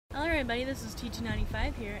everybody, this is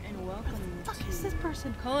T295 here, and welcome Fuck to is this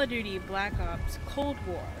person? Call of Duty Black Ops Cold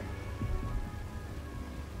War.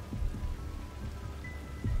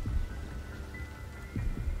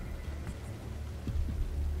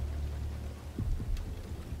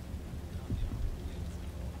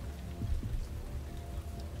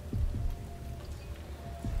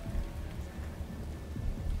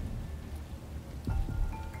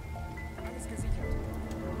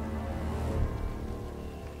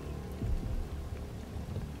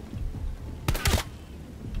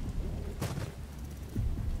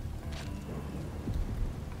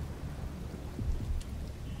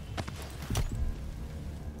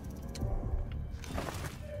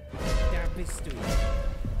 Bist du?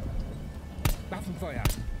 Waffenfeuer!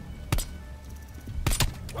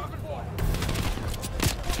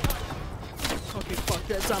 Okay, fuck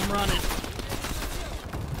this, I'm running.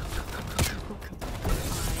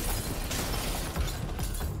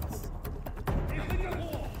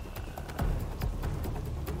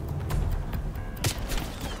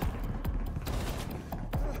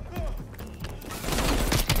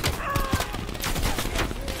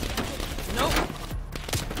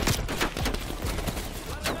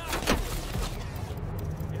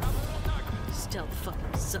 Stealth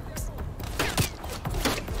fucking sucks.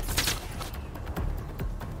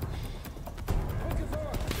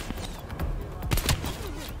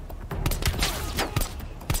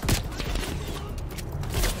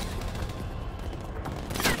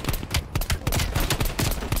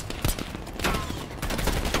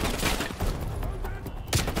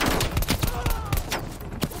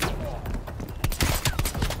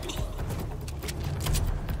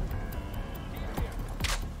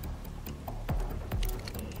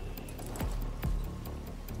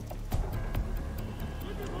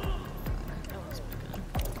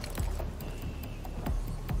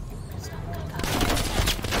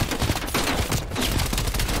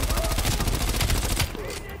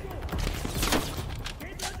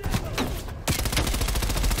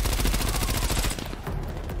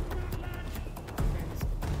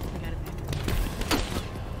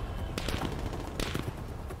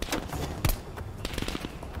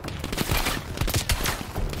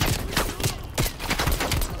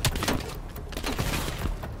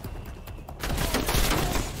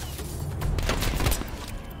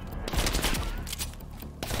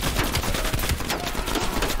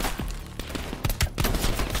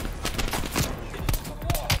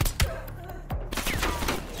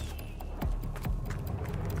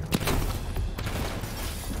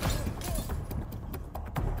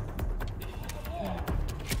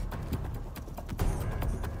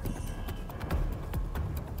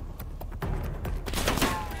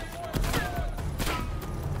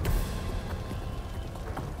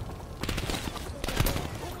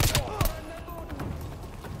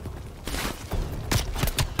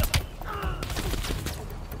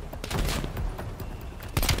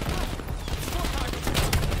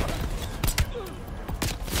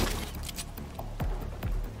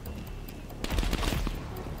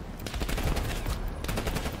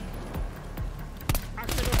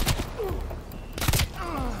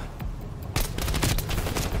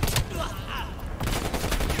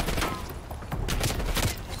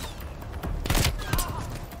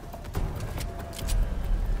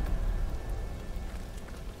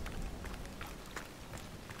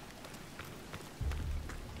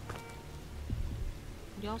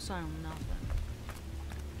 Y'all sound nothing.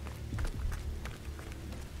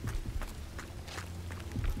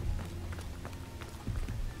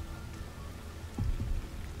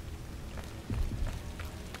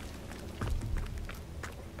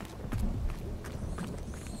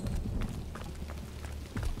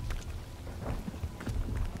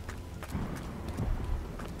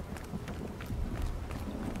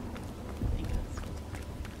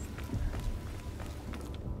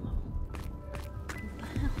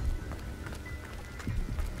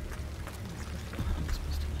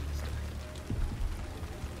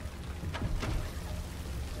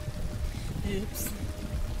 Oops.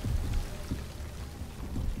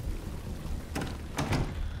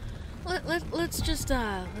 Let's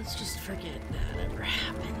just forget that ever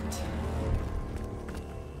happened.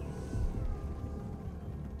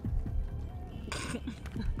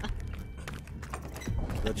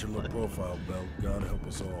 Got your low profile, Bell. God help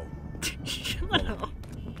us all. Shut up.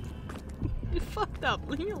 You fucked up.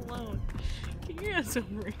 Leave me alone. Get your ass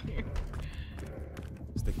over here.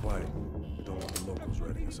 Stay quiet. Don't want the locals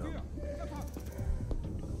ratting us out.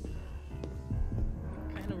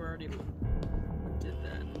 Kind of already did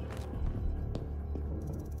that.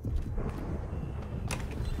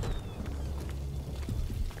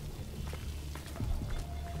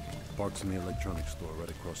 Parks in the electronics store right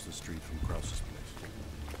across the street from Krause's place.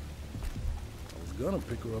 I was gonna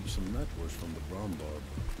pick her up some knackwurst from the brown bar,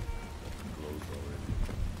 but that's closed already.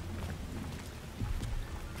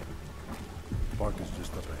 Park is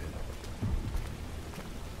just up ahead.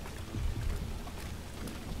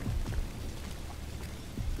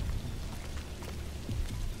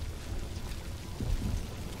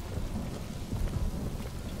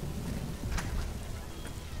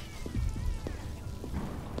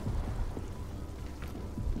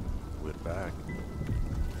 Back.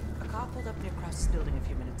 A car pulled up near Krause's building a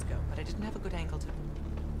few minutes ago, but I didn't have a good angle to...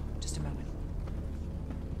 Just a moment.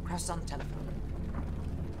 Krause is on the telephone.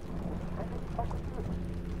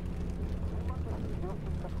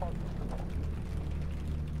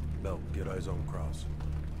 Bell, get eyes on Krause.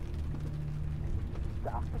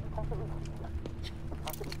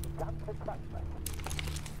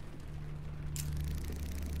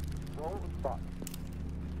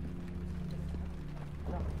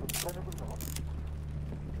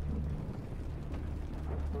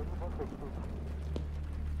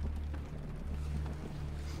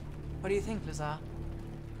 What do you think, Lazar?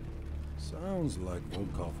 Sounds like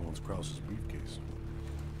Volkov owns Krause's briefcase.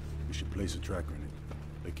 We should place a tracker in it.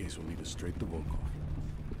 The case will lead us straight to Volkov.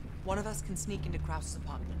 One of us can sneak into Krause's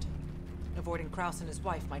apartment. Avoiding Krause and his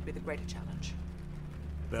wife might be the greater challenge.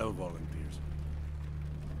 Bell volunteers.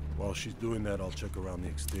 While she's doing that, I'll check around the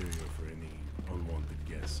exterior for any unwanted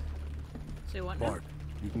guests. Say what now? Bart,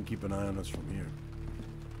 you can keep an eye on us from here.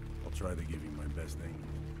 I'll try to give you my best angle.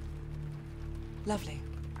 Lovely.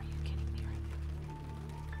 Are you kidding me right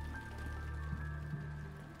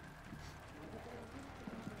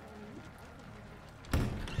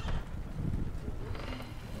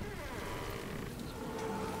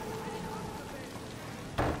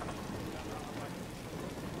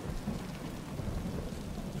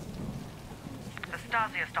The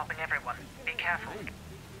Stasi are stopping everyone. Be careful.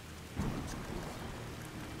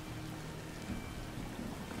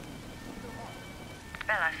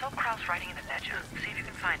 Bell, I saw Krause writing in the ledger. See if you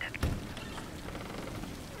can find it.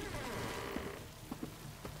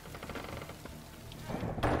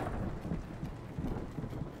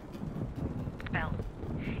 Bell,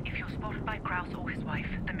 if you're spotted by Krause or his wife,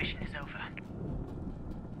 the mission is over.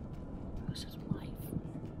 Who's his wife?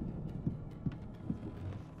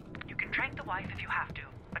 You can trank the wife if you have to,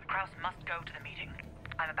 but Krause must go to the meeting.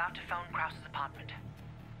 I'm about to phone Krause's apartment.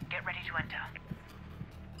 Get ready to enter.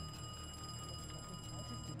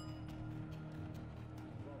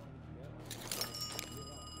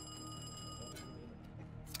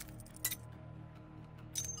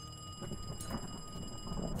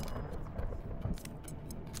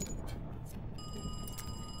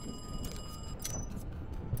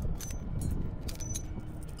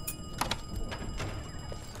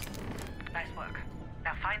 Nice work.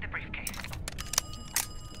 Now find the briefcase.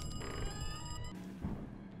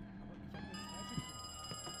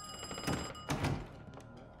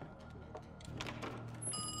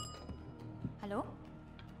 Hallo?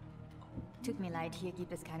 Tut mir leid, hier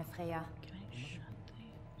gibt es keine Freya. Can I shut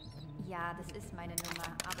this? Ja, das ist meine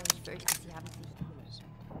Nummer, aber ich fürchte, Sie haben sich...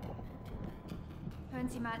 Hören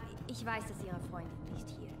Sie mal, ich weiß, dass Ihre Freundin nicht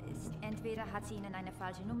hier ist. Entweder hat sie Ihnen eine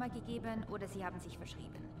falsche Nummer gegeben oder Sie haben sich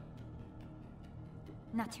verschrieben.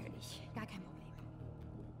 Natürlich, gar kein Problem.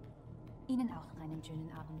 Ihnen auch noch einen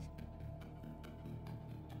schönen Abend.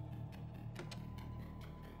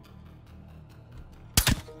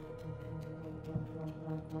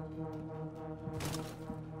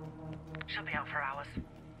 She'll be out for hours.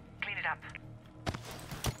 Clean it up.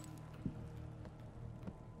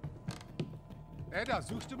 Ada,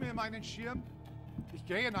 suchst du mir meinen Schirm? Ich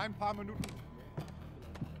gehe in ein paar Minuten.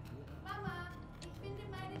 Mama, ich finde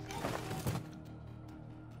meine Schätze.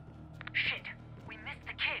 Shit! We missed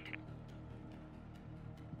the kid!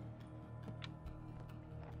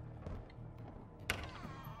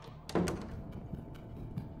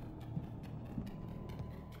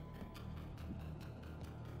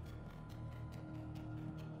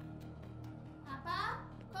 Papa,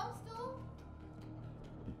 kommst du?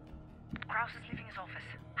 Krause is leaving his office.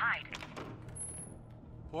 Hide.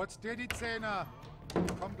 Putz dir die Zähne.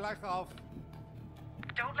 Komm gleich rauf.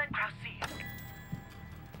 Don't let Krause see you.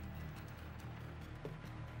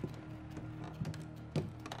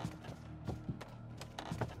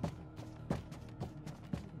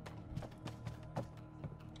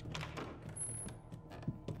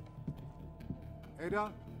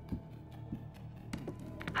 Ada,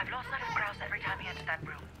 I've lost sight of Krause every time he enters that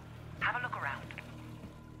room. Have a look around.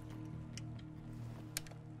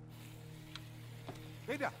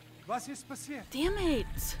 Ada, was ist passiert? Damn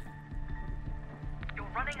it! You're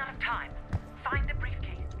running out of time. Find the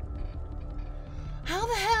briefcase.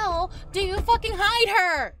 Do you fucking hide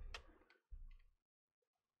her?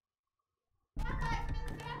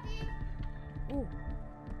 Ooh.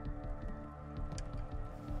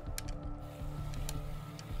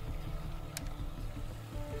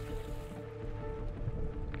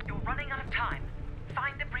 You're running out of time.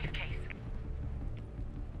 Find the briefcase.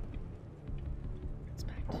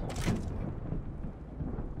 Inspect.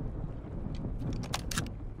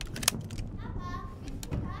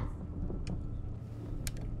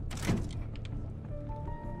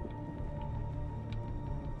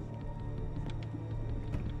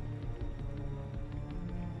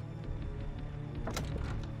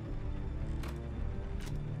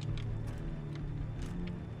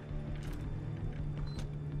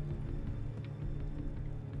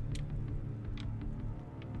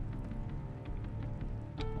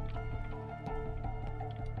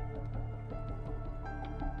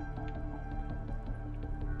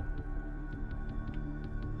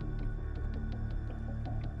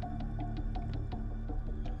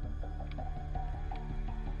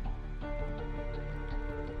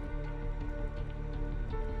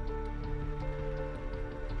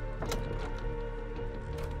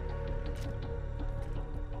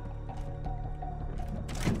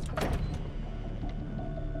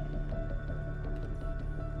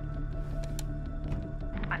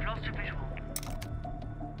 I've lost your visual.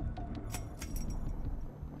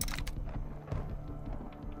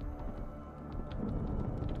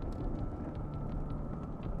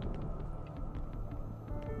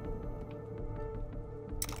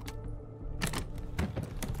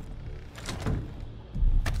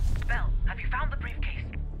 Bell, have you found the briefcase?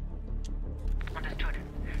 Understood.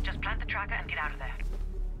 Just plant the tracker and get out of there.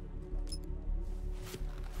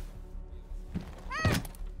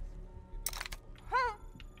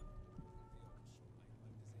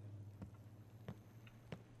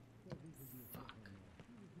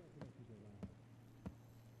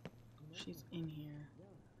 She's in here.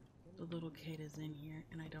 The little kid is in here,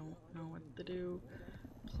 and I don't know what to do.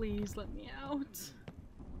 Please let me out.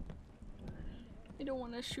 I don't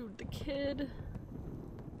want to shoot the kid.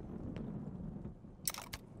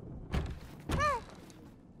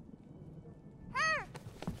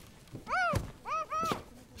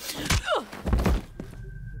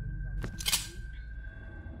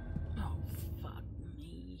 Oh, fuck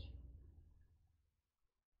me.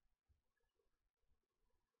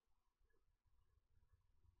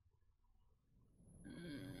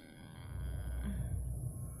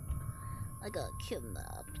 I got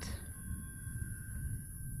kidnapped.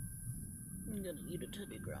 I'm gonna eat a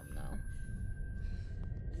telegram now.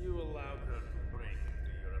 You allowed her to break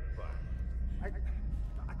into your apartment.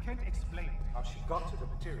 I can't explain how she got to the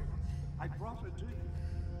material. I brought her to you.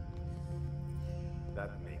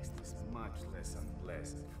 That makes this much less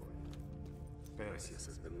unpleasant for you. Perseus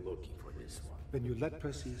has been looking for this one. Then you let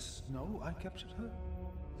Perseus know I captured her?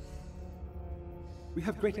 We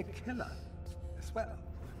have Greta Keller as well.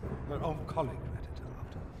 Her own colleague read it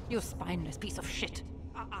aloud. You spineless piece of shit.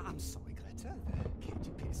 I'm sorry, Greta. The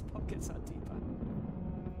KGB's pockets are deeper.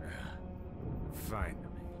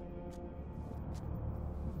 Finally.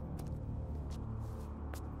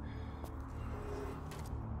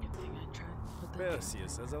 Good thing I tried to put that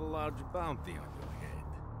Perseus has a large bounty on your head.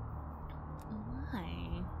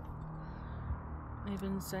 Why? I've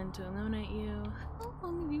been sent to eliminate you. How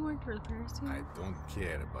long have you worked for the Perseus? I don't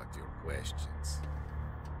care about your questions.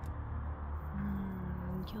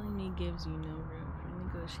 Killing me gives you no room for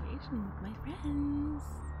negotiation with my friends.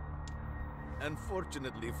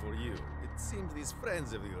 Unfortunately for you, it seems these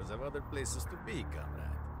friends of yours have other places to be,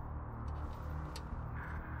 comrade.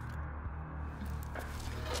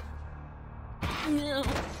 No.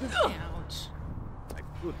 Ouch. I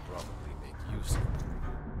could probably make use of you,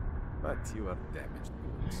 but you are damaged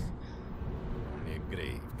goods. Only a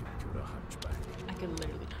grave can cure a hunchback. I can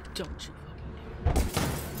literally. Don't you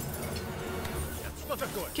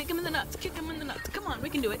fucking do it. Kick him in the nuts. Kick him in the nuts. Come on, we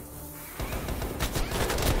can do it.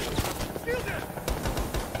 Let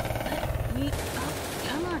me up.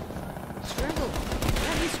 Come on. Struggle.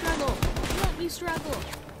 Let me struggle. Let me struggle.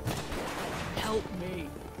 Help me.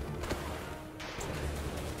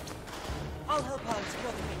 I'll help out,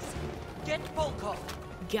 secure the base. Get Volkov.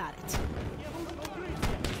 Got it.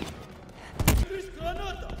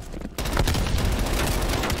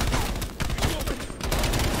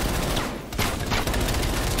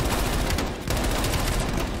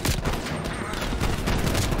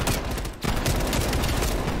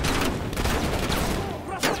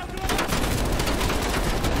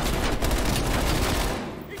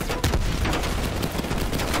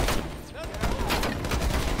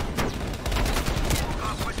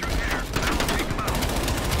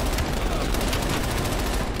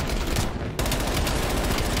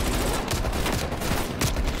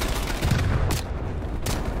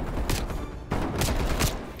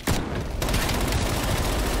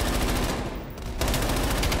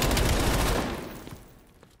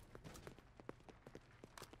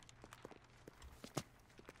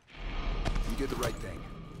 did the right thing.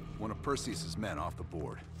 One of Perseus's men off the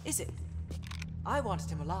board. Is it? I wanted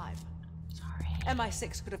him alive. Sorry.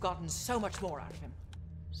 MI6 could have gotten so much more out of him.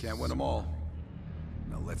 Can't win them all.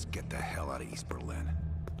 Now let's get the hell out of East Berlin.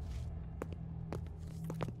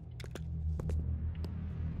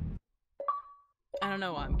 I don't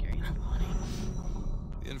know why I'm carrying that body.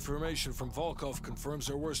 The information from Volkov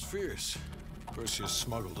confirms our worst fears. Perseus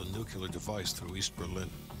smuggled a nuclear device through East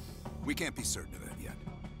Berlin. We can't be certain of that yet.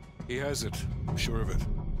 He has it. I'm sure of it.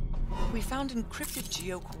 We found encrypted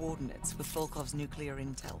geo-coordinates with Volkov's nuclear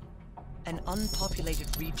intel. An unpopulated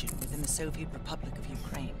region within the Soviet Republic of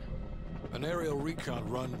Ukraine. An aerial recon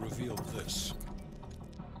run revealed this.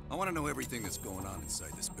 I want to know everything that's going on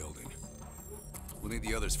inside this building. We'll need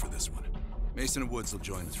the others for this one. Mason and Woods will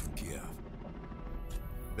join us from Kiev.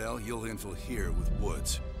 Bell, you'll infill here with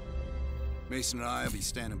Woods. Mason and I will be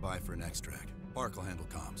standing by for an extract. Park will handle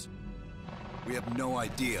comms. We have no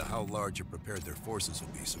idea how large or prepared their forces will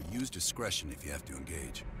be, so use discretion if you have to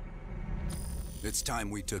engage. It's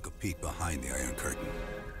time we took a peek behind the Iron Curtain.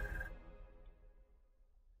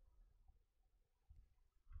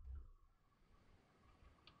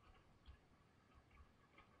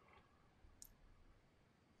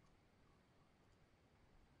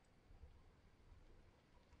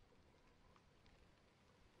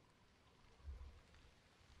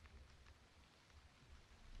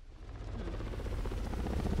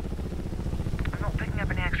 I'm not picking up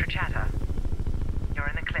any extra chatter. You're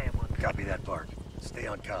in the clear, Woods. Copy that, Park. Stay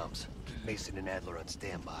on comms. Keep Mason and Adler on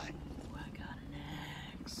standby. Ooh, I got an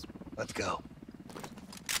axe. Let's go.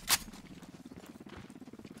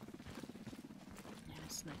 And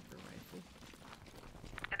a sniper rifle.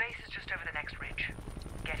 The base is just over the next ridge.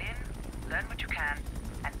 Get in, learn what you can,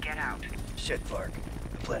 and get out. Shit, Park.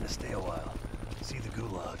 I plan to stay a while. See the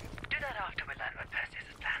gulag. Do that after we learn what Perseus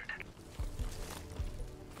has planned.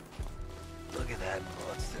 Look at that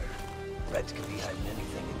monster. Reds could be hiding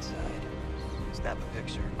anything inside. Snap a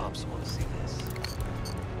picture. Ops want to see this.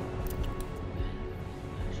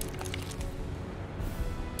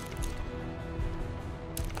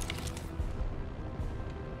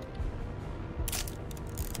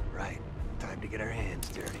 Right. Time to get our hands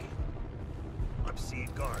dirty. I'm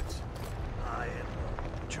seeing guards. High and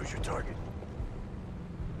low. Choose your target.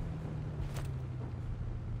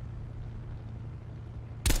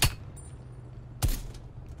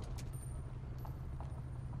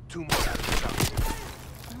 Two more out of the shop.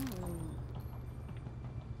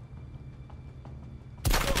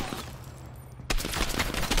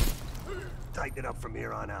 Tighten it up from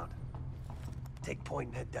here on out. Take point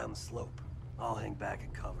and head down the slope. I'll hang back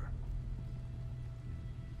and cover.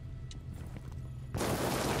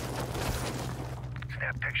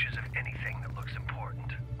 Snap pictures of anything that looks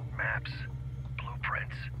important. Maps,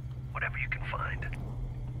 blueprints, whatever you can find.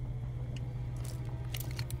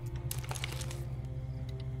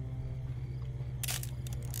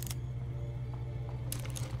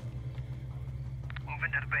 Move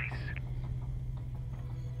into the base.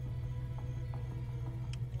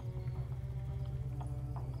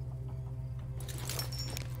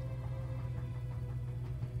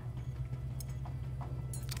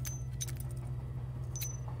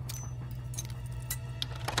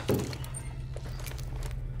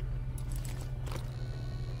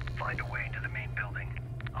 Find a way into the main building.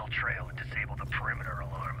 I'll trail and disable the perimeter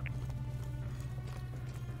alarm.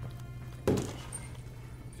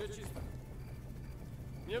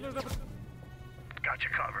 Got you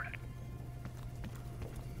covered.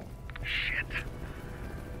 Shit.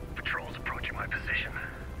 Patrol's approaching my position.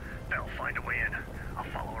 Bell, find a way in. I'll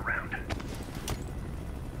follow around.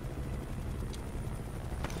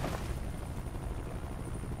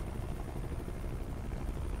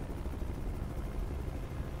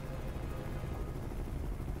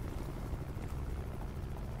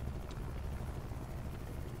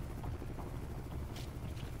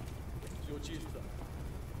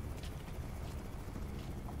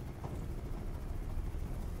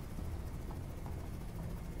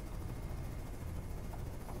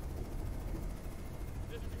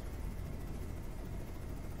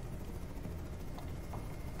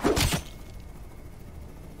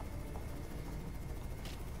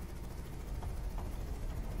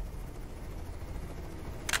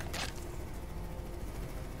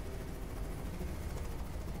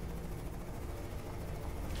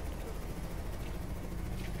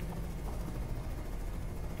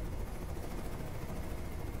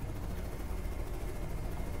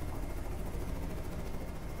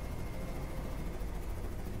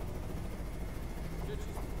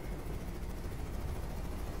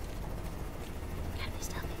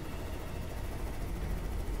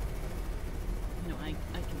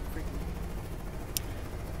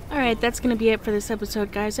 Alright, that's going to be it for this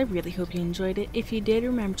episode, guys. I really hope you enjoyed it. If you did,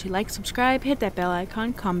 remember to like, subscribe, hit that bell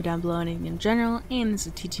icon, comment down below anything in general, and this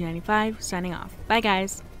is TT95 signing off. Bye,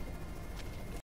 guys.